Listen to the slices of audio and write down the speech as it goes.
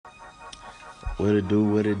What it do,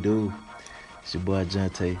 what it do? It's your boy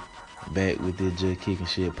Jonte, back with this Just Kickin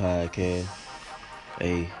Shit podcast.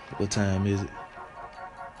 Hey, what time is it?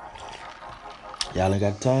 Y'all ain't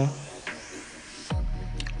got time?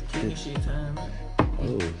 Kickin shit time, man.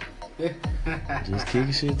 Oh. Just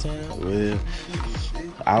kicking shit time? Well,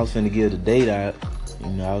 I was finna give the date out. You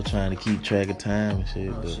know, I was trying to keep track of time and shit.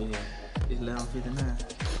 Oh, but shit. It's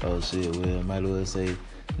 11:59. Oh, shit. Well, might as well say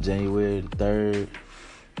January the 3rd.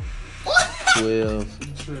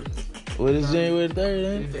 12. What is January the 3rd,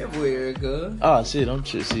 ain't it? February, girl. Oh, shit. I'm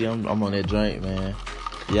on that drink, man.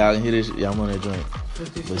 Y'all can hear this? Yeah, I'm on that drink.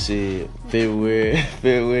 But shit, February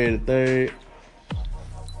the 3rd,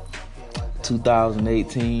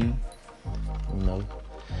 2018. You know,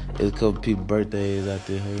 there's a couple people birthdays out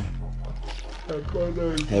there. Hey.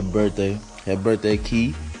 Happy birthday. Happy birthday,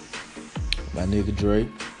 Key. My nigga Dre.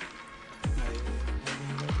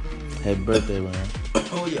 Happy birthday, man.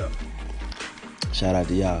 Oh, yeah. Shout out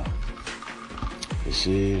to y'all. But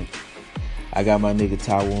shit, I got my nigga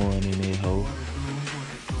Taiwan in there, ho.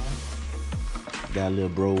 Got a little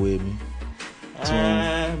bro with me.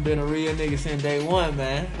 Been a real nigga since day one,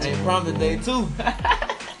 man. Ain't promised day two.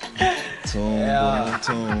 Boom. You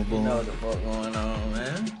know what the fuck going on,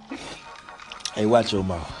 man. Hey, watch your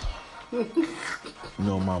mouth. You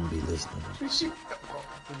know mama be listening. She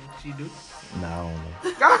do? Nah, I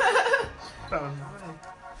don't know.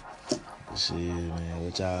 Shit, man.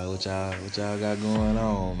 What y'all got going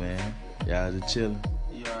on, man? Y'all just chilling.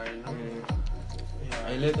 You already know.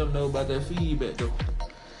 Hey, let them know about that feedback, though.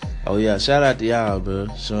 Oh, yeah. Shout out to y'all, bro.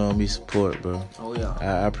 Showing me support, bro. Oh, yeah.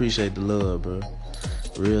 I appreciate the love, bro.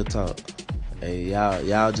 Real talk. Hey, y'all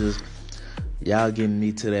getting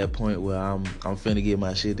me to that point where I'm finna get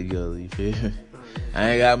my shit together, you feel me?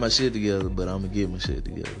 I ain't got my shit together, but I'm gonna get my shit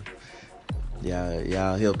together.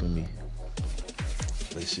 Y'all helping me.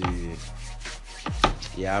 But shit,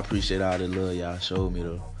 yeah, I appreciate all the love y'all showed me,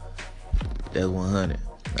 though. That's 100.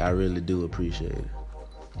 I really do appreciate it.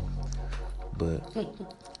 But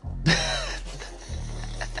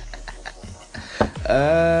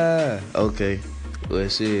okay. Well,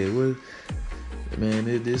 shit,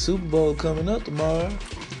 man, this Super Bowl coming up tomorrow.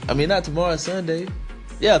 I mean, not tomorrow, Sunday.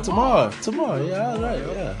 Yeah, tomorrow. Yeah, all right.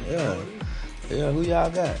 Yeah. Who y'all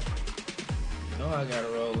got? No, I gotta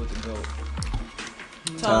roll with the GOAT.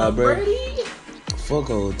 Tom Brady. Fuck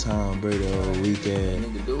old Tom Brady, old weak ass.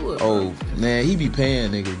 Nigga do it, bro. Oh man, he be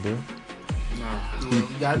paying niggas, bro. Nah, you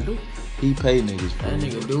gotta do. He pay niggas, bro. That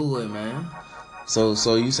nigga do it, man. So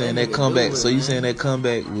you saying that comeback? So you saying that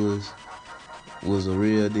comeback was a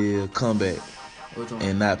real deal comeback? Which one?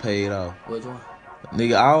 And not paid off? Which one?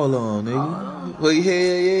 Nigga, all on, nigga. All on. Well,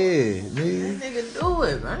 yeah, nigga. That nigga do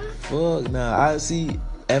it, man. Fuck, nah. I see.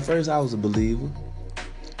 At first, I was a believer.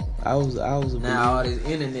 I was a believer. Now all this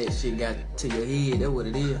internet shit got to your head. That's what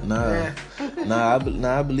it is. Nah, I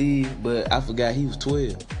believe, but I forgot he was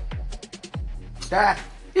 12.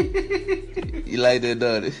 You like that,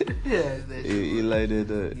 don't it? Yeah, that's You like that,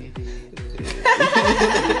 don't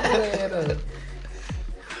it?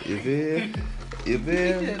 You feel? You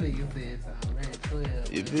feel me?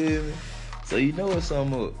 You feel me? So you know it's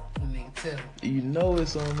something up. You know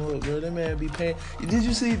it's something up, bro. That man be paying. Did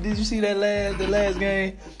you see that the last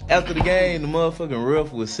game? After the game, the motherfucking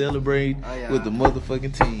ref was celebrating with the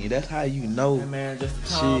motherfucking team. That's how you know. That man just a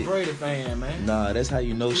Tom Brady fan, man. Nah, that's how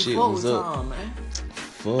you know shit was up. Tom, man.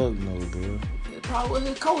 Fuck no, bro. It probably was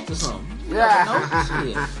his coach or something. You never know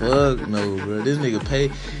shit. Fuck no, bro. This nigga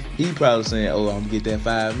pay. He probably saying, "Oh, I'm gonna get that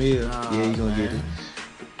 $5 million." Nah, yeah, you gonna get it.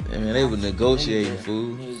 I mean, they were negotiating,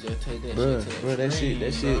 fool. Bro, that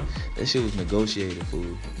shit was negotiated,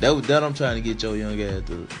 fool. That I'm trying to get your young ass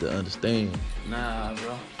to understand. Nah,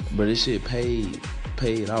 bro. But this shit paid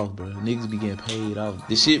off, bro. Niggas be getting paid off.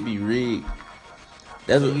 This shit be rigged.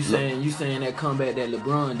 That's So what you saying that comeback that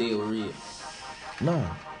LeBron did was rigged? No.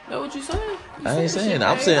 That what you saying? I ain't saying that.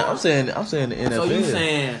 I'm saying the NFL. So you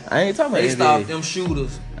saying I ain't talking about they NBA. stopped them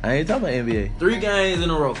shooters? I ain't talking about NBA. 3 games in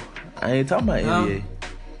a row. I ain't talking about NBA.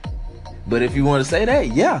 But if you want to say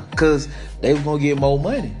that, yeah, cause they was gonna get more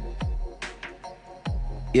money.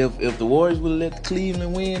 If the Warriors would have let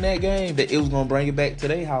Cleveland win that game, that it was gonna bring it back to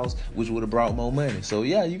their house, which would have brought more money. So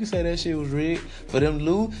yeah, you can say that shit was rigged for them to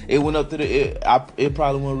lose. It went up to it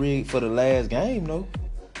probably wasn't rigged for the last game though.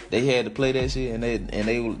 They had to play that shit and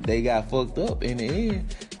they got fucked up in the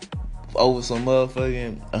end over some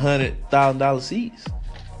motherfucking $100,000 seats,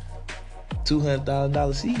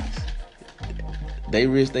 $200,000 seats. They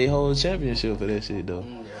risked their whole championship for that shit though.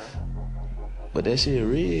 Yeah. But that shit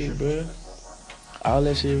rigged, bro. All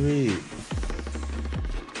that shit rigged.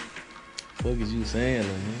 Fuck is you saying,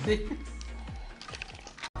 man?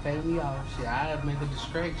 Pay me off. Shit, I'd make a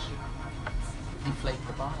distraction. Deflate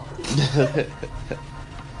the ball.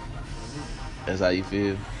 That's how you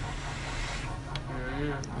feel?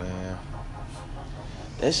 Yeah. Man.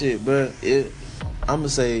 That shit, bro, I'ma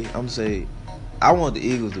say, I want the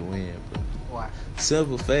Eagles to win, bro. Why?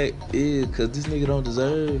 Simple fact is, cause this nigga don't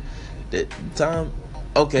deserve that time.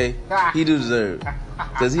 Okay, he do deserve it.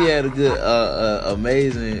 Cause he had a good,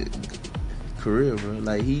 amazing career, bro.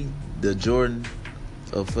 Like, he the Jordan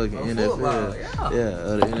of fucking NFL. Football, Yeah,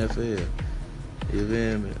 of the NFL. You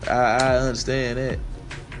feel me? I understand that.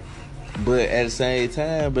 But at the same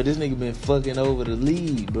time, bro, this nigga been fucking over the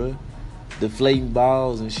league, bro. Deflating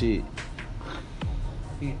balls and shit.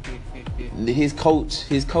 His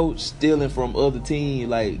coach stealing from other teams,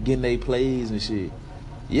 like getting their plays and shit.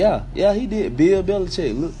 Yeah, he did. Bill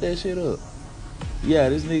Belichick, look that shit up. Yeah,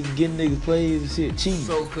 this nigga getting niggas plays and shit cheap.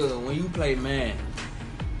 So cool. When you play man,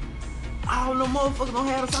 all the motherfuckers don't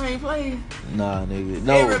have the same plays. Nah, nigga.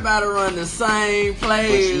 No. Everybody run the same plays,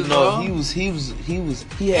 But you know, bro.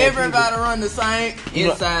 he had Everybody run the same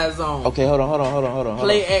inside zone. Okay, hold on.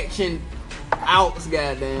 Play action outs,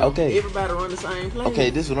 goddamn. Okay. Everybody run the same play. Okay,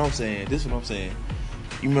 this what I'm saying.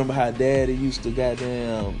 You remember how Daddy used to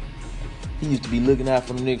he used to be looking out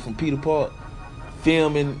for the nigga from Peter Park,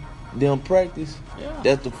 filming them practice? Yeah.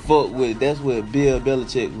 That's what Bill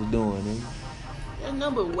Belichick was doing, nigga. That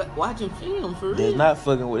number watching film for real. That's not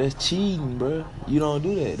fucking with. That's cheating, bro. You don't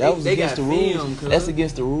do that. That was They against got the rules. film, cuz. That's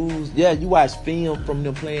against the rules. Yeah, you watch film from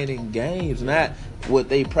them playing in games, not what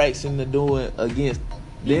they practicing to doing against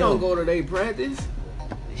You them. don't go to their practice.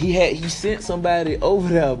 He sent somebody over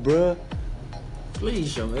there, bro.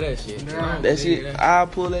 Please show me that shit. Nah. That shit, I'll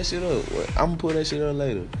pull that shit up. I'm gonna pull that shit up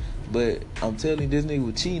later. But I'm telling you, this nigga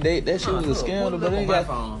was cheating. That shit was a scandal, but they got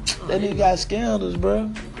that nigga got scandals, bro.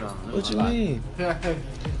 What you mean?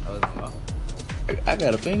 I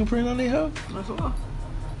got a fingerprint on their hoe. That's a lot.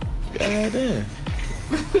 Goddamn.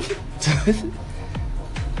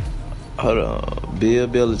 Hold on. Bill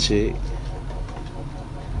Belichick.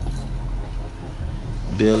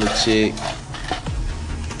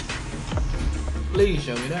 Please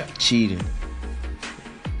show me that. Cheating.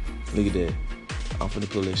 Look at that. I'm finna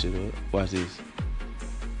pull that shit up. Watch this.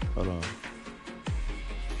 Hold on.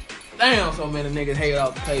 Damn, so many niggas hate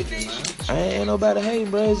off the Patriots, man. Ain't nobody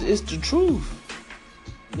hating, bro. It's the truth.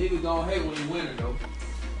 Niggas gon' hate when you winning, though.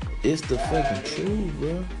 It's the fucking truth,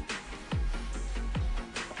 bro.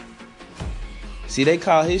 See, they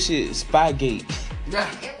call his shit Spygate.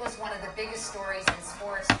 It was one of the biggest stories in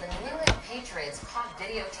sports. The New England Patriots caught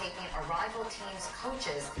videotaping a rival team's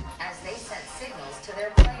coaches as they sent signals to their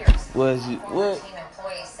players. Was it Former what? team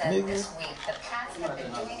employees said Nigga. this week the Pats have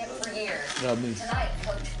been doing it for years. Yeah, me. Tonight,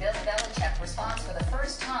 Coach Bill Belichick responds for the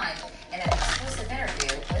first time in an exclusive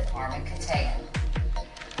interview with Armin Katayan.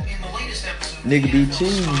 In the latest episode, Nigga be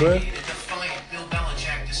cheating, bro. Defiant Bill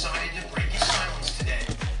Belichick decided to break his silence today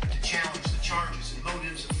to challenge the charges and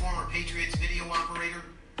motives of former Patriots video operator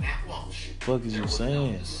Matt Walsh. Fuck is you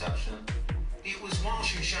saying? It was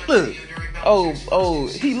Walsh who shot Look. video during Oh,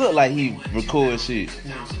 Belichick's he look like he records shit.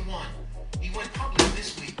 2001. He went public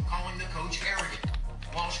this week calling the coach arrogant.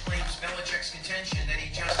 Walsh claims Belichick's contention that he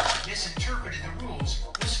just misinterpreted the rules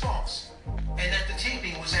was false, and that the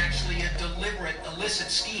taping was actually a deliberate illicit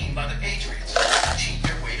scheme by the Patriots to cheat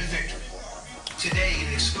their way to victory. Today, in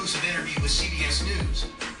an exclusive interview with CBS News,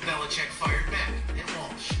 Belichick fired back at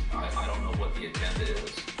Walsh. I don't know what the agenda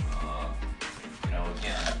is.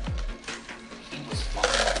 Again, he was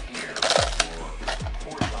fired here for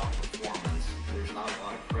poor job performance. There's not a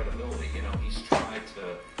lot of credibility. He's tried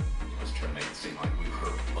to make it seem like we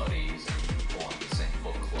were buddies and belong to the same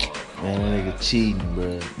book club. And all Man, that nigga cheating,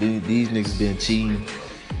 bro. These niggas been cheating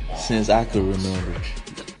since I could remember.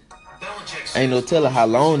 Ain't no telling how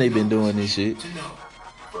long they been doing this shit.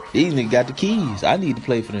 These niggas got the keys. I need to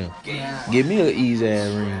play for them. Give me an easy ass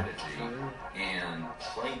ring. and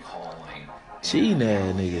play calling Cheating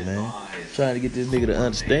ass nigga, man. Trying to get this nigga to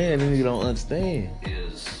understand. This nigga don't understand.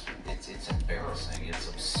 it's embarrassing. It's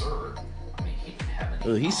absurd. I mean, he didn't have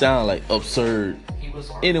any. Look, he sound like absurd. He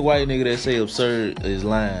was Any white nigga that say absurd is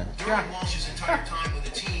lying. During Walsh's entire time with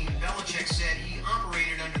the team, Belichick said he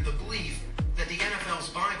operated under the belief that the NFL's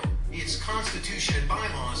Bible, its constitution and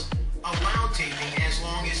bylaws, allowed taping as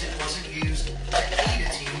long as it wasn't used to aid a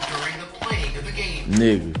team during the playing of the game.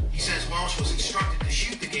 Nigga. He says Walsh was instructed to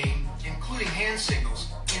shoot the game, including hand signals,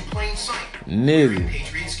 in plain sight. Nigga. Wearing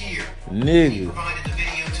Patriots gear. He Nigga. provided the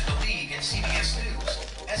video to the league and CBS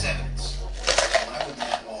News as evidence. Why would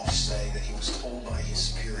Matt Walsh say that he was told by his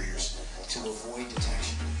superiors to avoid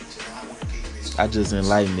detection, to not wear Patriots? I just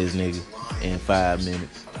enlightened this nigga in 5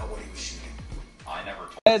 minutes. About what he was shooting. I never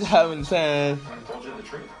told That's how many times. I told you the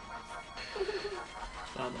truth.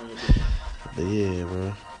 But yeah,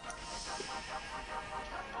 bro.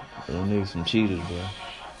 Them niggas some cheaters, bro.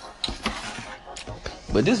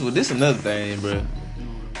 But this another thing, bro.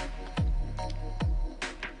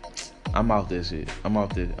 I'm off that shit. I'm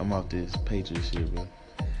off this Patriot shit, bro.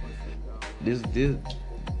 This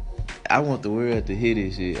I want the world to hear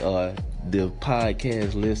this shit, or the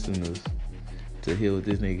podcast listeners to hear what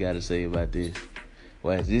this nigga got to say about this.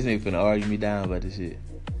 Watch, this nigga finna argue me down about this shit.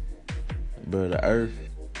 Bro, the earth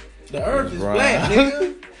is round. flat,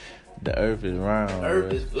 nigga. The earth is round. The earth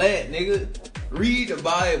bro. is flat, nigga. Read the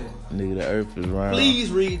Bible. Nigga, the earth is round. Please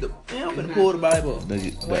read the. Man, I'm finna pull the Bible.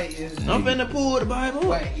 Nigga, I'm finna pull the Bible.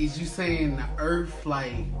 Wait, is you saying the earth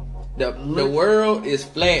like The world is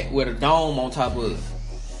flat with a dome on top of it.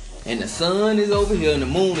 And the sun is over here and the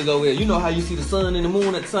moon is over here. You know how you see the sun and the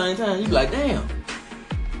moon at the same time? You be like, damn.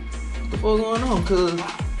 What the fuck going on? Cause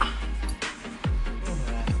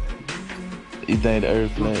you think the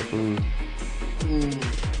earth flat, fool?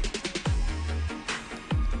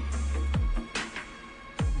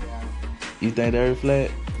 You think the earth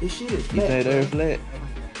flat? this shit is flat. You think the bro. earth flat?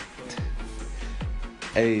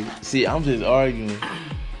 Hey, see, I'm just arguing,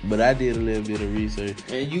 but I did a little bit of research.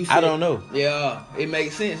 And you said, I don't know. Yeah, it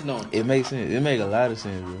makes sense, don't it? It makes sense. It make a lot of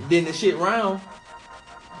sense, bro. Then the shit round,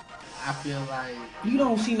 I feel like you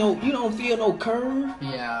don't feel no curve.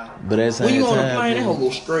 yeah. But at the When same you on a time, plane, that bro, hoe go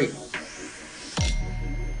straight.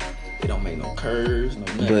 It don't make no curves, no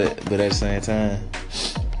nothing. but at the same time,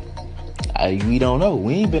 we don't know.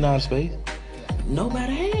 We ain't been out of space.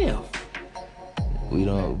 Nobody have. We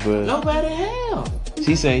don't, bro. Nobody have.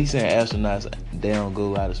 He saying astronauts, they don't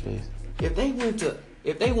go out of space. If they went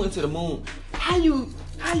to the moon, how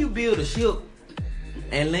you build a ship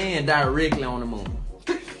and land directly on the moon?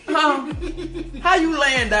 Huh? How you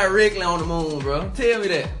land directly on the moon, bro? Tell me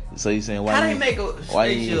that. So you saying How why they you make a why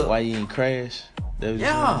you ain't crash? That what you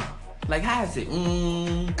Yeah. Like how is it?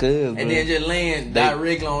 saying? Cause, bro, And then just land They-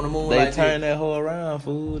 directly on the moon they like turn this. that hoe around,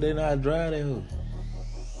 fool. They know how to drive that hoe.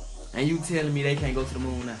 And you telling me they can't go to the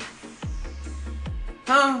moon now?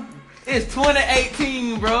 Huh? It's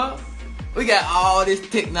 2018, bro. We got all this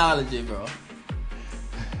technology, bro.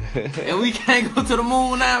 And we can't go to the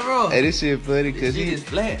moon now, bro. Hey, this shit funny This cause shit is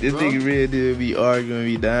flat, this bro. nigga real deal be arguing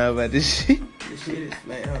me down about this shit. This shit is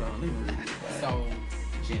flat. Hold on, let me read it. So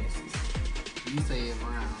Genesis. you say it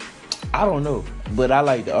round. I don't know, but I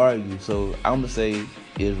like to argue, so I'm gonna say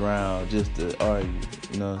it's round just to argue.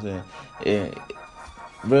 You know what I'm saying? And,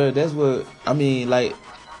 bro, that's what I mean. Like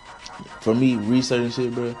for me, researching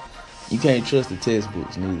shit, bro, you can't trust the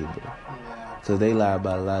textbooks neither, bro, Yeah. cause they lie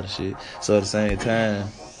about a lot of shit. So at the same time,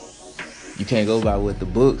 you can't go by what the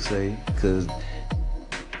books say, cause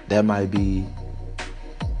that might be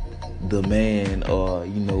the man or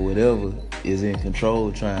whatever is in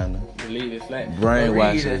control trying to Leave it flat.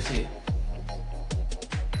 brainwash Read that us. shit.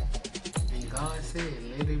 And God said,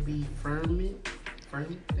 let it be firmament.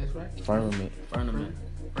 Firmament, that's right. firmament. Firmament.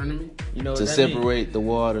 You know what To that mean? separate the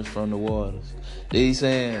waters from the waters. He's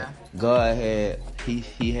saying Yeah. God had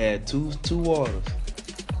he had two waters.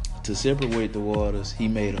 To separate the waters, he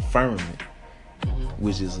made a firmament,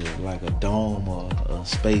 which is like a dome or a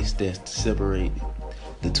space that's to separate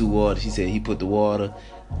the two waters. He said he put the water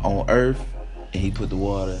on earth and he put the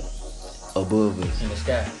water above us In the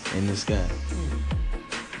sky. in the sky.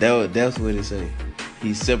 That's what it say.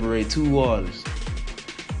 He separate two waters.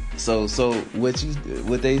 So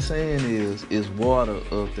what they saying is water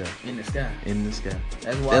up there In the sky. in the sky.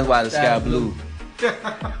 That's why the sky blue.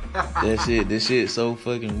 That shit so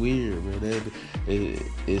fucking weird, bro. That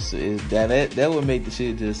would make the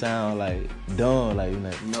shit just sound like dumb, like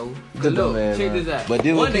No. Good Look, dumbass, check man. this out. But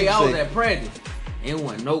then One what day people I was say- at practice. It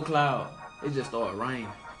wasn't no cloud. It just started raining.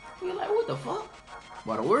 We like, what the fuck?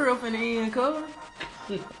 Why the world finna end, cuz?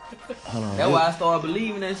 Hold on. That's why I started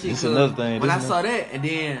believing that shit. This 'cause another thing, When this I saw that, and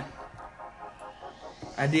then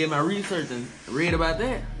I did my research and read about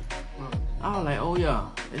that, I was like, oh yeah,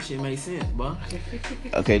 that shit makes sense, bro.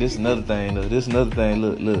 Okay, this another thing though.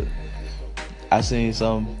 Look. I seen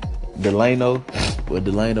some Delano.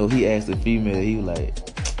 He asked the female, he was like,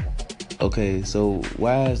 okay, so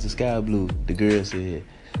why is the sky blue? The girl said,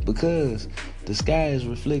 because the sky is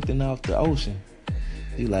reflecting off the ocean.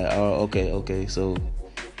 He like, oh, okay, so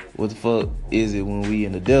what the fuck is it when we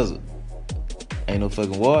in the desert? Ain't no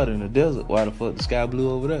fucking water in the desert. Why the fuck the sky blue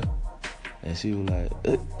over there? And she was like,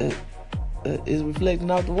 it's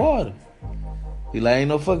reflecting off the water. He like, ain't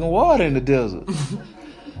no fucking water in the desert.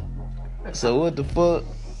 So what the fuck?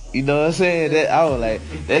 You know what I'm saying? That I was like,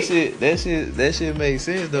 that shit makes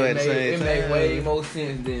sense though at the same It time. made way more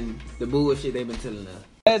sense than the bullshit they been telling us.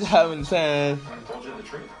 That's how many times. I told you the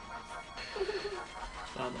truth.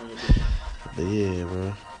 But yeah,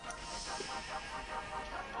 bro.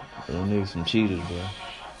 Them niggas some cheaters, bro.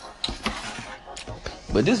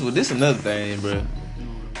 But this another thing, bro.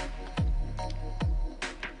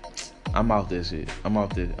 I'm off that shit. I'm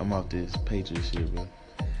off this Patriot shit, bro.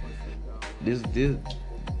 This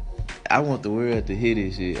I want the world to hear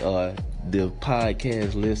this shit, or the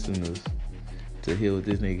podcast listeners to hear what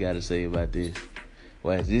this nigga got to say about this.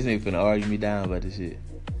 Watch, this nigga finna argue me down about this shit.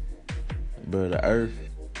 Bro, the earth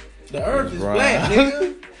is round. flat,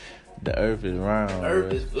 nigga. The earth is round. The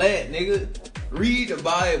earth is flat, nigga. Read the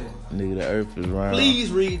Bible. Nigga, the earth is round.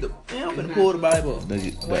 Please read the. Man, I'm finna pull the Bible.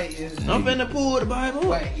 Nigga, I'm finna pull the Bible.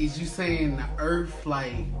 Wait, is you saying the earth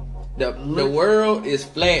like The world is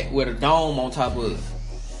flat with a dome on top of it.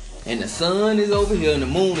 And the sun is over here and the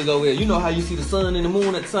moon is over here. You know how you see the sun and the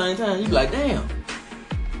moon at the same time? You be like, damn.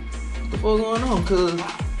 What the fuck going on? Cause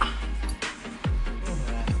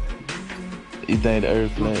you think the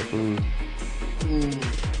earth flat, fool?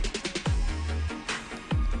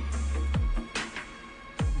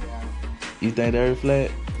 You think the earth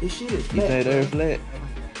flat? this shit is flat. You think the bro. earth flat?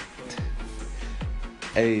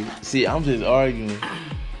 Hey, see, I'm just arguing,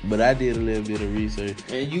 but I did a little bit of research.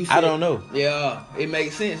 And you said, I don't know. Yeah, it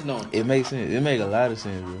makes sense, don't it? It makes sense. It make a lot of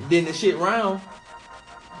sense, bro. Then the shit round,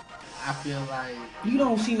 I feel like you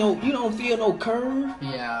don't feel no curve.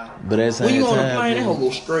 yeah. But at the When same you on a time, plane, that bro, hoe go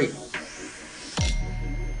straight.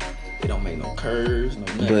 It don't make no curves, no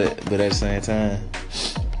nothing. but at the same time,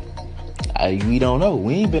 we don't know.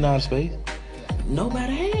 We ain't been out of space.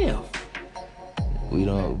 Nobody have. We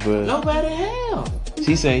don't, bro. Nobody have.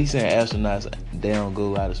 He saying astronauts, they don't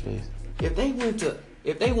go out of space. If they went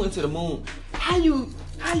to the moon, how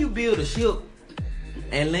you build a ship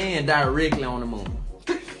and land directly on the moon?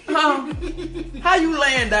 Huh? How you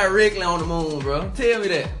land directly on the moon, bro? Tell me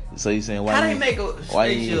that. So you saying How why they you make a why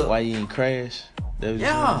you ain't crash? That what you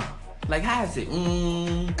Yeah. Like how is it?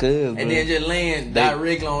 saying? Cause, And then just land They-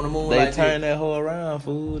 directly on the moon they like turn that. that hoe around,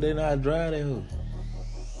 fool. They know how to drive that hoe.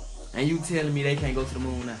 And you telling me they can't go to the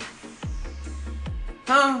moon now?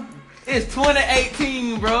 Huh? It's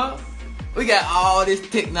 2018, bro. We got all this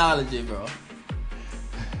technology, bro.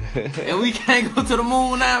 And we can't go to the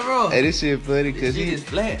moon now, bro. Hey, this shit funny This cause shit is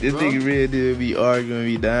flat, this bro. nigga real deal be arguing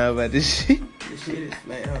me down about this shit. This shit is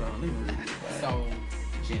flat. Hold on, let me read it. So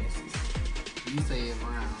Genesis. you say it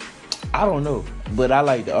round. I don't know, but I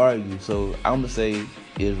like to argue, so I'm gonna say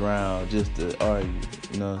it's round just to argue.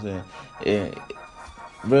 You know what I'm saying? And,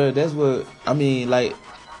 bro, that's what I mean. Like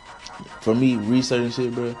for me, researching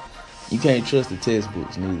shit, bro, you can't trust the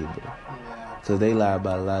textbooks neither, bro, Yeah. cause they lie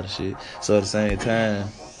about a lot of shit. So at the same time,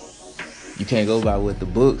 you can't go by what the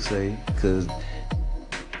books say, cause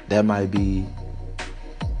that might be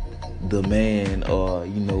the man or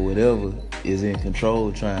whatever is in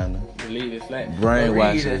control trying to Leave it flat.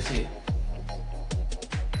 brainwash Read that us. shit.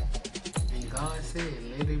 And God said,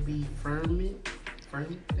 let it be firmament.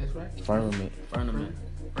 Firmament, that's right. firmament. Firmament.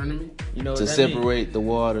 You know what To that mean? separate the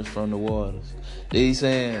waters from the waters. He's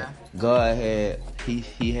saying Yeah. God had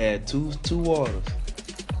he had two waters.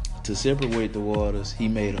 To separate the waters, he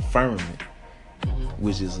made a firmament,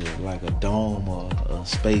 which is like a dome or a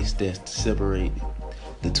space that separate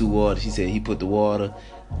the two waters. He said he put the water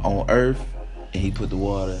on earth and he put the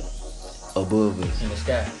water above us In the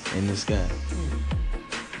sky. in the sky.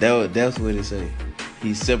 That's what it say.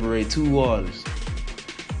 He separate two waters.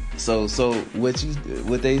 So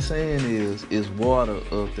what they saying is water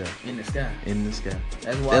up there In the sky. in the sky.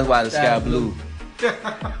 That's why the sky blue.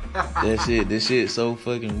 That shit so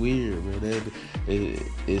fucking weird, bro. That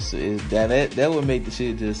would make the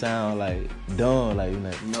shit just sound like dumb, like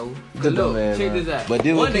No. Good Look, dumbass, check man. this out. But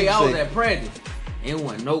then One what day I people was say- at practice. It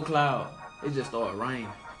wasn't no cloud. It just started raining.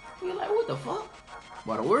 We like, what the fuck?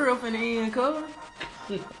 Why the world finna end, cuz?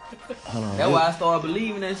 Hold on. That's why I started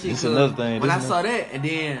believing that shit. This 'cause another thing, When this I saw that, and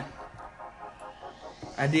then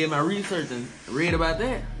I did my research and read about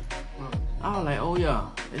that, I was like, oh yeah,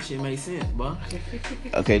 that shit makes sense, boy.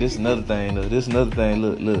 Okay, this another thing though.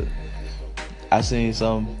 Look. I seen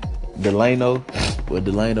some Delano. With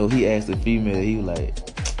Delano, he asked the female, he was like,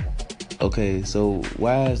 okay, so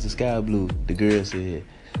why is the sky blue? The girl said,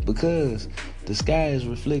 because the sky is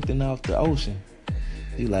reflecting off the ocean.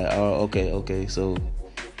 He like, oh, okay, so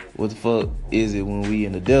what the fuck is it when we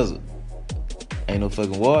in the desert? Ain't no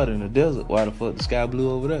fucking water in the desert. Why the fuck the sky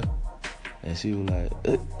blue over there? And she was like,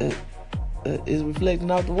 it's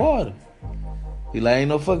reflecting off the water. He like, ain't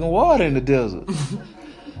no fucking water in the desert.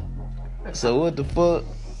 So what the fuck?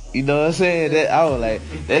 You know what I'm saying? That I was like,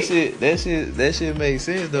 that shit makes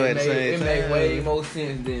sense though at the same It time. made way more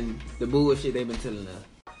sense than the bullshit they been telling us.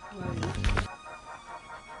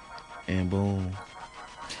 And boom.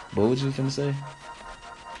 But what you finna say?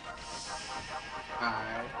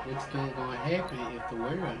 Alright, what's gonna happen if the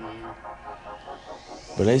world ends?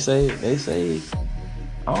 But they say,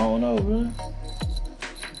 I don't know, bro.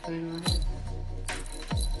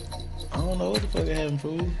 I don't know what the fuck happened,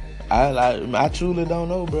 fool. I truly don't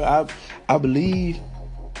know, bro. I believe.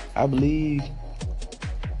 Do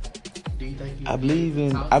you think you I believe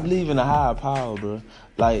in a higher power, bro.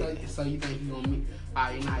 Like, so you think you gonna meet?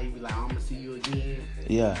 You know how you be like, I'm gonna see you again.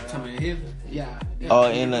 yeah. Tell me him. Yeah. Or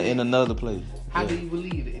in another place. How Yeah. do you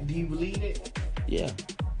believe it? Do you believe it? Yeah.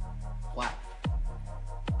 Why?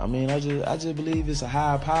 I mean, I just believe it's a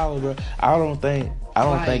higher power, bro. I don't think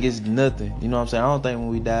it's nothing. You know what I'm saying? I don't think when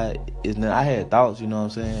we die, it's nothing. I had thoughts, you know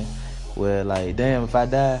what I'm saying? Where like, damn, if I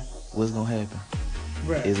die, what's gonna happen?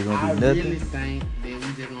 Bruh, Is it gonna be I nothing? really think that we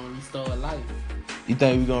just gonna restore life. You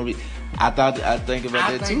think we gonna I think about I that think too.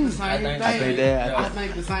 the same thing. I think that. I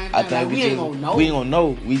think the same thing. I think Like, we ain't gonna know. We ain't gonna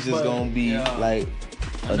know. We just But, gonna be yeah. like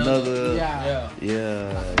another.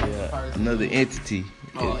 Yeah. Another entity.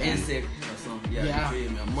 Or insect or something. Yeah. Yeah. You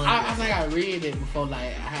feel me? A monkey. I think I read it before.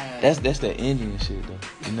 Like, That's that Indian shit though.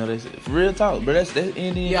 You know they say, real talk, but that's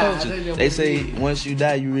Indian Yeah, I culture. think that's They what say it is. once you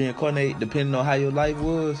die, you reincarnate. Depending on how your life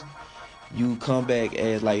was, you come back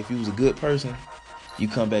as like if you was a good person, you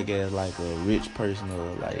come back as like a rich person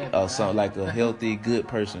or like or something like a healthy good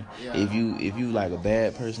person. Yeah. If you like a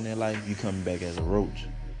bad person in life, you coming back as a roach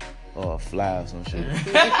or a fly or some shit.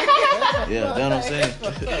 Yeah, you know what I'm saying?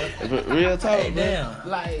 But real talk, Hey, bro. damn.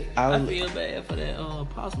 like I feel bad for that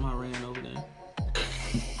possum I ran over there.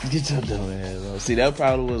 Get your dumb ass on. See, that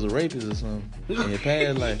probably was a rapist or something in your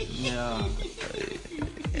past life. Yeah.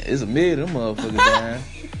 It's a million of them motherfuckers down.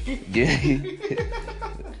 Yeah.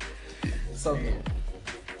 so.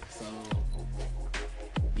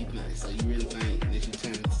 You really think that you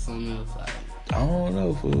turn into something else? Like, I don't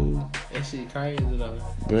know, fool. that shit crazy though.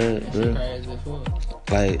 Bruh. Crazy as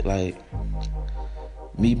fuck. Like,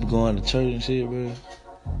 me going to church and shit, bro.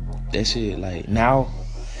 That shit, like, now,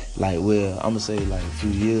 like, well, I'm gonna say, like, a few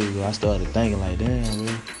years ago, I started thinking, like, damn,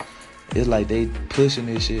 bro. It's like they pushing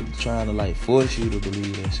this shit, trying to, like, force you to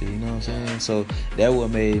believe that shit, you know what I'm saying? So, that what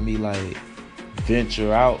made me, like,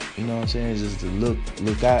 venture out, you know what I'm saying? Just to look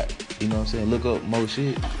out, you know what I'm saying? Look up more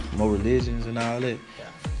shit, more religions and all that.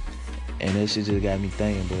 And that shit just got me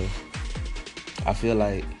thinking, bro. I feel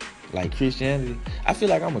like Christianity, I feel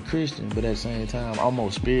like I'm a Christian, but at the same time, I'm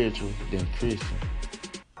more spiritual than Christian.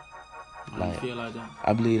 I feel like that.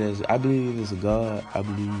 I believe it's a God. I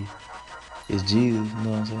believe it's Jesus, you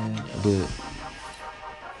know what I'm saying? But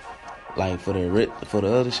like for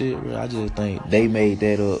the other shit, bro, I just think they made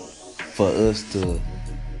that up for us to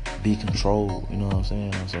be controlled, you know what I'm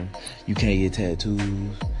saying? So you can't get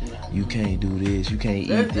tattoos, you can't do this, you can't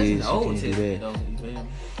eat this, you can't do that.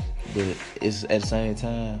 But it's at the same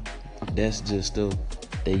time, that's just stuff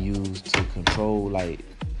they use to control, like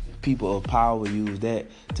people of power use that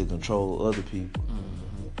to control other people.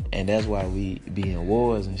 And that's why we be in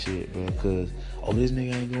wars and shit, bro, cause this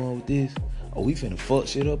nigga ain't going with this. We finna fuck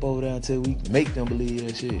shit up over there until we make them believe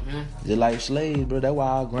that shit. Just like slaves, bro. That's why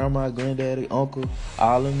our grandma, granddaddy, uncle,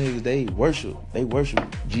 all them niggas, they worship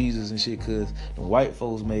Jesus and shit, cause the white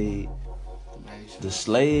folks made the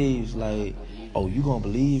slaves like, you gonna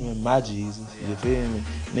believe in my Jesus, you feel me?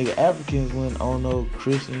 Nigga, Africans went on no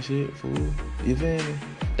Christian shit, fool. You feel me?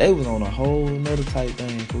 They was on a whole nother type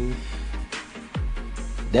thing, fool.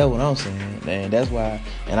 That's what I'm saying, man. That's why,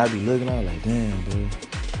 and I be looking out like, damn, bro.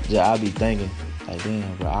 I be thinking, like,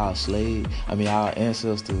 damn, bro, our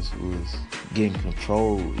ancestors was getting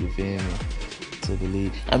controlled, you feel me, to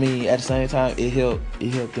believe. I mean, at the same time, it helped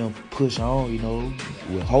them push on, you know,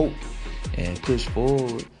 with hope and push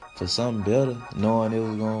forward for something better, knowing it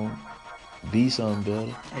was gonna be something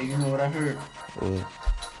better. Hey, you know what I heard? What?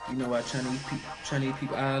 You know why Chinese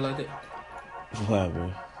people eye like that? Why,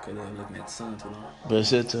 bro? Cause they're looking at the sun too long. Bro,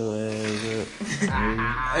 shut your ass up.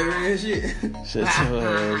 Hey, real shit. Shut your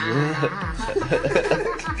ass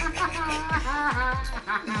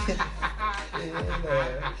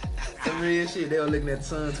Some real shit. They were looking at the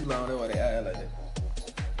sun too long. That's why they eye like that.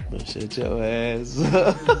 Bro, shut your ass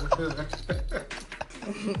up.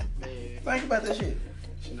 Think about that shit.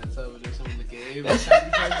 Shouldn't have told you something. Look at every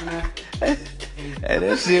Chinese person now. Hey,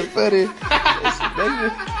 that shit funny.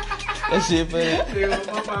 That shit funny.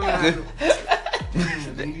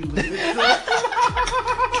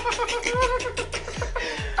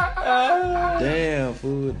 Damn,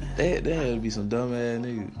 fool. That had to be some dumb ass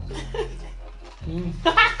niggas.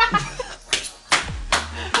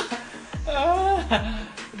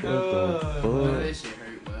 What the fuck? That shit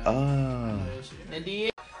hurt, bro. Ah. That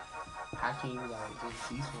did. how can you like just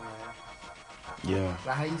see somebody? Yeah.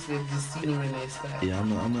 Like how you said just see them in that spot. Yeah, I'm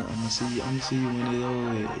gonna see you when it's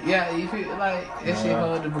over. Yeah, you feel like that shit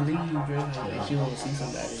hard to believe, bro. Like, that you don't see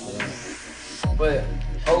somebody. But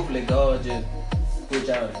hopefully God just put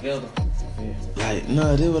y'all together. Yeah. Like,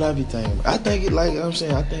 no, that's what I be thinking. I think it like I'm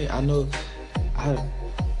saying. I know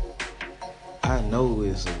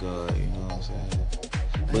it's a God. You know what I'm saying?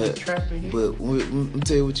 But let me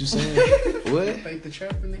tell you what you saying. What? You think the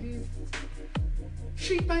trap in the head?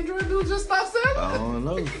 She think drug dealers just stop selling? I don't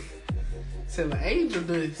know. Selling angel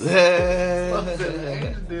dust. Selling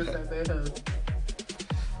angel dust at that house.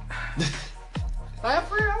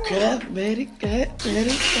 Crab medic, got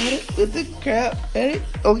it with the crab medic.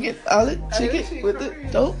 Oh, get all the chicken with the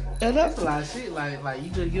dope. That's a lot of shit. Like you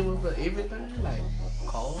just give them for everything. Like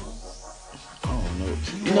calls. I don't know.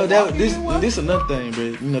 You know that this another thing, bro.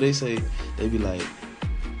 You know they say they be like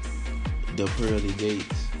the pearly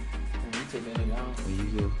gates. You took that nigga home. When you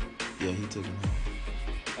go, yeah, he took him home.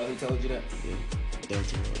 Oh, he told you that? Yeah,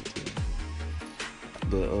 that's what I told him.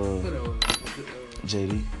 But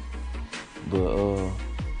JD. But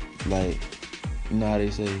like, you know how they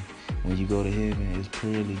say when you go to heaven, it's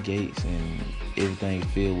pearly gates and everything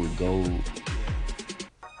filled with gold.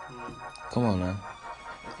 Come on now.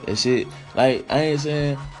 That shit, like, I ain't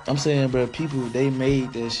saying, I'm saying, bro, people, they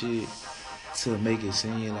made that shit to make it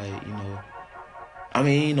seem like, you know, I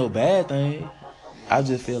mean, ain't no bad thing. I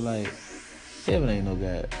just feel like heaven ain't no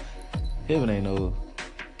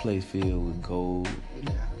place filled with gold.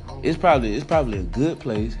 It's probably a good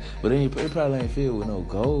place, but it probably ain't filled with no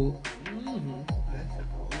gold.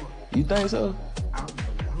 You think so?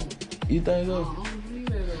 You think so?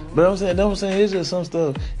 But I'm saying it's just some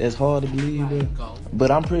stuff that's hard to believe, bro.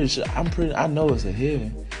 But I'm pretty sure I know it's a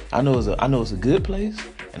heaven. I know it's a good place,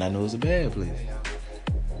 and I know it's a bad place.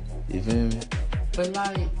 You feel me? But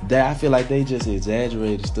like that, I feel like they just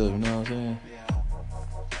exaggerated stuff. You know what I'm saying?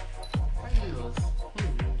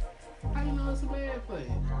 How you know it's a bad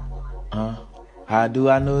place? Huh? How do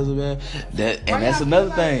I know it's a bad? That's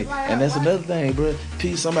another thing. And that's another thing, bro.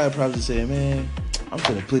 Somebody probably say, man, I'm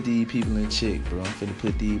finna put these people in check, bro. I'm finna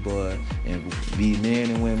put these boys and these men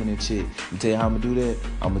and women in check. You tell you how I'm gonna do that?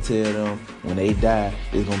 I'm gonna tell them when they die,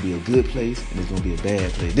 it's gonna be a good place and it's gonna be a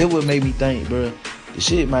bad place. That's what made me think, bro. The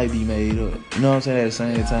shit might be made up. You know what I'm saying? At the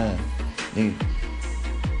same time, nigga,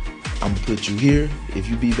 I'm gonna put you here if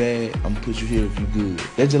you be bad. I'm gonna put you here if you good.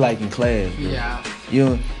 That's just like in class, bro. Yeah.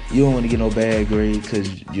 You don't want to get no bad grade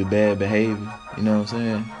because you're bad behavior. You know what I'm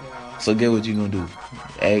saying? Yeah. So get what you gonna do?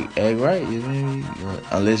 Act right, you know what I mean?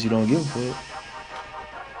 Unless you don't give a fuck.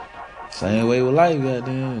 Same way with life,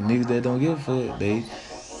 goddamn. Niggas that don't give a fuck, they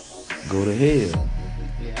go to hell.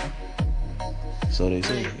 Yeah. So they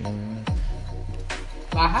say, you know what I mean?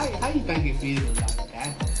 Like, how you think it feels like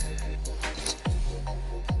that?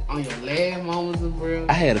 On your last moments of bro?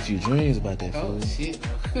 I had a few dreams about that. Oh, fool. shit.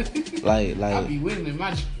 like I be winning in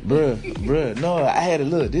my dreams. Bruh. No, I had to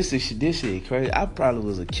look. This shit crazy. I probably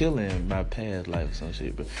was a killer in my past life or some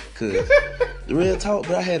shit, bro. Cause real talk,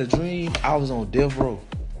 bro. I had a dream I was on death row.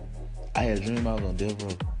 And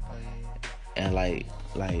like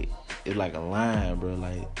it's like a line, bro,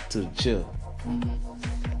 like to the chill.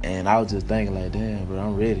 And I was just thinking like, damn, bro,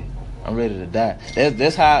 I'm ready to die.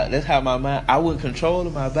 That's how my mind. I wasn't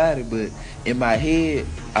controlling my body, but in my head,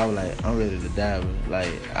 I was like, I'm ready to die, bro.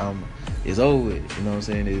 Like it's over with. You know what I'm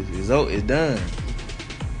saying? It's done.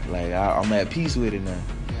 Like I'm at peace with it now.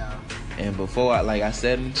 Yeah. And before I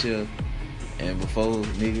sat in the chair, and before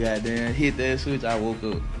nigga goddamn hit that switch, I woke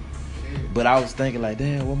up. But I was thinking like,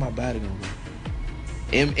 damn, where my body gonna go?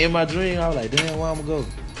 In my dream, I was like, damn, where I'm gonna go?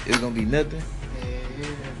 It's gonna be nothing.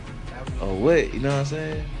 Yeah. Or what? You know what I'm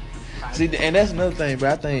saying? See, and that's another thing,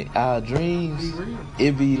 bro. I think our dreams,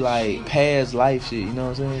 it be like past life shit. You know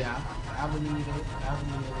what I'm saying? Yeah, I believe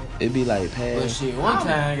it. It be like past. But shit, one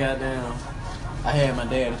time, goddamn, I had my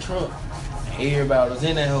dad a truck. And everybody was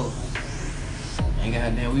in that hole. And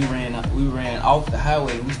goddamn, we ran off the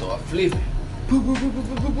highway. And we started flipping. Boo, boo, boo, boo,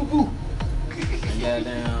 boo, boo, boo, boo. And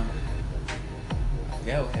goddamn, I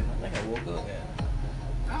forgot what happened. I think I woke up, goddamn.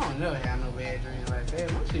 I don't know. I had no bad dreams like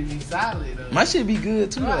that. My shit be solid though. My shit be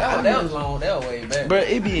good too. That was long. That was way back. Bro,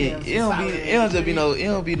 it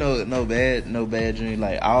don't be no bad dream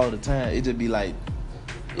like all the time. It just be like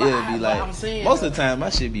I'm saying, most of the time my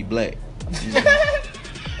shit be black.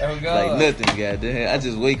 Oh God. Like nothing, goddamn. I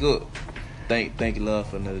just wake up. Thank you, love,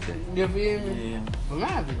 for another day. You feel me? Yeah. But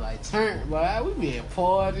mine be like turn, boy. We be at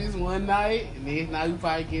parties one night, and next night we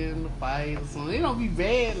probably get in the fight or something. It don't be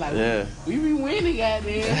bad, like we be winning,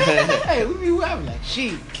 goddamn. Hey, we be winning like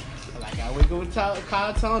shit. Like I wake up and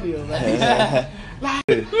call Tony, like Like,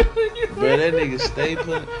 Bro, that nigga stay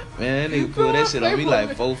putting. Man, that nigga pull that shit on me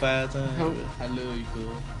like 4-5 times. I love you, cuz.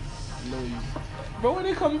 I love you. Bro, where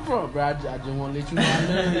they coming from, bro? I just want to let you know I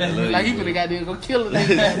love you. I love Like, you, he finna bro. goddamn go kill a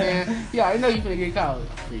nigga, goddamn. Yeah, I know you finna get caught.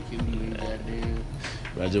 Freaking me, goddamn.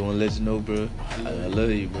 Bro, I just want to let you know, bro. I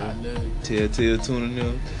love you, bro. I love you. Tell Tuna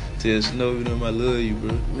them. Tell Snowy them I love you,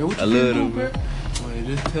 bro. Man, what I you love do, them, bro. Man,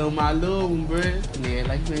 just tell them I love them, bro. Yeah,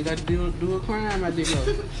 like you ain't got to do a crime. I did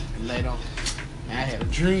go. Later on. Man, I had a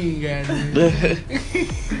dream, goddamn. Man,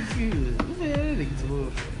 that nigga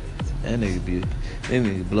too. That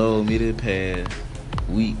nigga blow me the past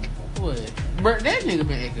week. What? Bro, that nigga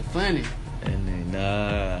been acting funny. And then,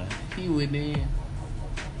 nah. He went in.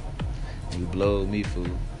 He blowed me, fool.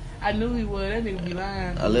 I knew he would. That nigga be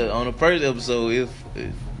lying. On the first episode, if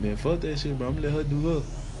man, fuck that shit, bro. I'm gonna let her do her.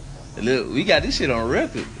 Look, we got this shit on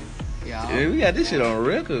record. Yeah, we got this shit on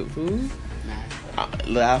record, fool.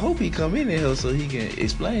 I hope he come in here so he can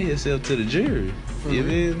explain himself to the jury. You feel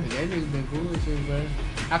me? That nigga been bullshit, bro.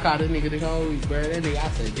 I called that nigga the whole week, bro. That nigga, I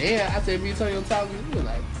said, damn. I said, me and Tonyo talking. He was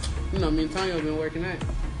like, you know, me and Tonyo been working out.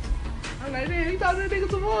 I was like, damn, he talking to that nigga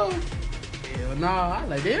tomorrow. Hell no. I was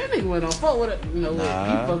like, damn, that nigga went on fuck with it. You know what? He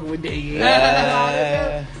fucking with that.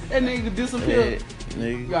 Yeah. That nigga disappeared.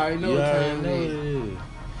 Nigga, You already know what time it is.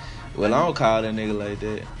 Well, I don't call that nigga like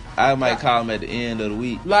that. I might call him at the end of the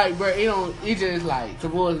week. Like, bro, it just like,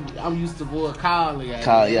 I'm used to boy calling. He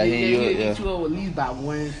hit you up at least about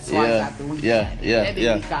twice out the week. Yeah. That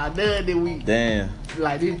nigga called the other week. Damn.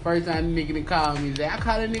 Like, this first time the nigga done called me, I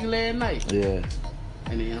called that nigga last night. Yeah.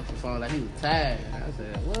 And then on the phone, like, he was tired. And I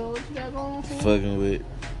said, well, what you got going on for? Fucking with.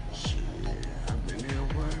 Shit, I've been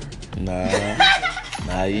at work.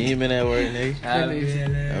 Nah, you ain't been at work,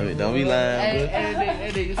 nigga. Don't be lying, bro.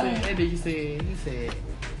 That nigga said,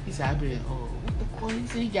 he said, I've been, what the fuck? He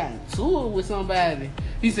said he got into it with somebody.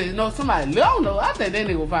 He said, no, somebody, I don't know. I think that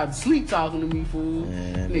nigga was probably sleep talking to me, fool.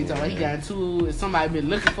 Nigga talking like he got into it with somebody been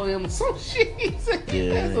looking for him or some shit. He said he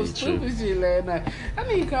had some stupid shit last night. I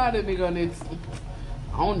need to call that nigga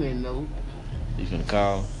on that note. You finna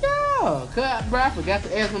call him? Yeah, cause bro, I forgot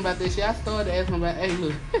to ask him about that shit. I started asking him about, hey,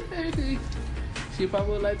 look, shit pop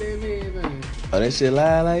up like that, man. Oh, that shit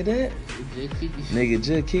lie like that? Nigga,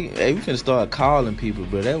 just kick. Hey, we finna start calling people,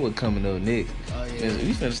 bro. That what coming up next. Oh, yeah.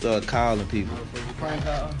 We finna start calling people. Prank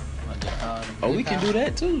call. Oh, we can do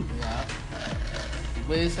that too. Yeah.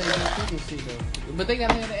 But it say just kicking shit though. But they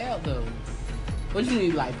gotta have the app though. What you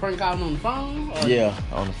mean, like prank calling on the phone? Or? Yeah,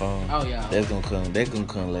 on the phone. Oh yeah. That's gonna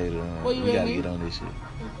come later on. What you we gotta mean? get on this shit.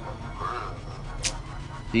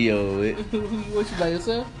 He owe it. What you by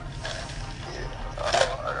yourself?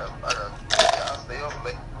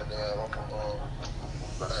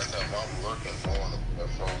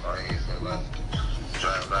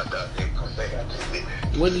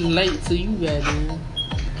 What's late to you, goddamn?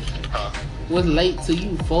 What's late to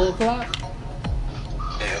you? 4 o'clock?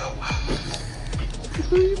 Yeah.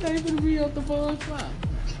 You ain't gonna be up to 4 o'clock.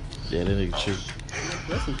 Yeah, that nigga true.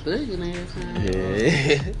 That's some thugging ass time.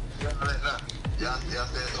 Yeah.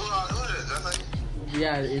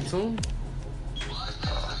 Yeah, in tune.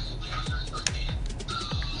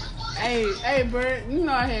 Hey, bro. You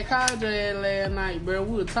know I had called your ass last night, bro.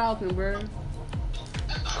 We were talking, bro.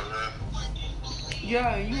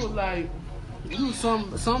 Yeah, you was like,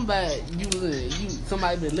 somebody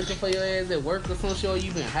been looking for your ass at work or some shit, or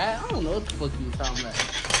you been high. I don't know what the fuck you was talking about.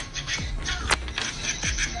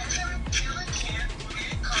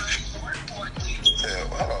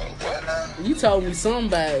 You told me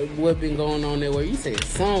somebody what been going on there where you said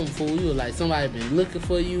some fool. You was like somebody been looking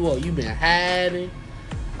for you or you been hiding.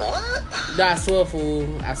 What? I swear, fool.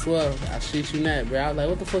 I swear. I shit you not, bro. I was like,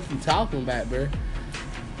 what the fuck you talking about, bro?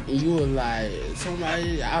 And you was like,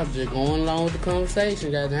 somebody, I was just going along with the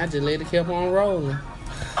conversation, guys. And I just let it keep on rolling.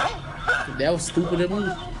 That was stupid of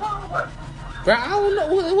me. Bro, I don't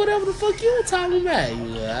know. Whatever the fuck you were talking about.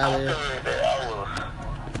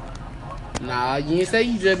 Nah, you didn't say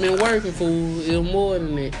you just been working, fool. It was more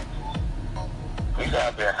than that. You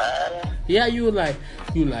got been hiding? Yeah, you like,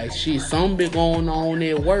 shit, something been going on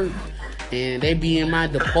at work. And they be in my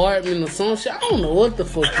department or some shit. I don't know what the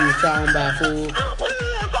fuck you was talking about, fool.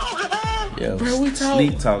 Yeah, bro, we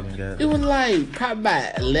sleep talking, guys. It was like probably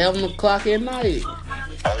about 11 o'clock at night. Oh,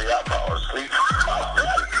 y'all call sleep.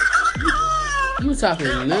 You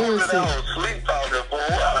talking nonsense. Sleep talking, fool.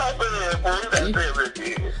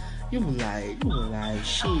 You was like,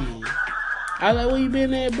 shit. I was like, where you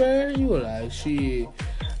been at, bro? You was like, shit.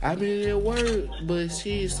 I been at work, but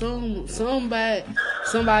shit, somebody,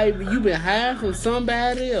 you been hiding from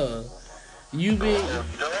somebody, or you been,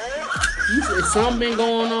 You said something been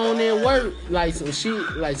going on at work, like some shit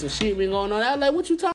been going on. I was like, what you talking?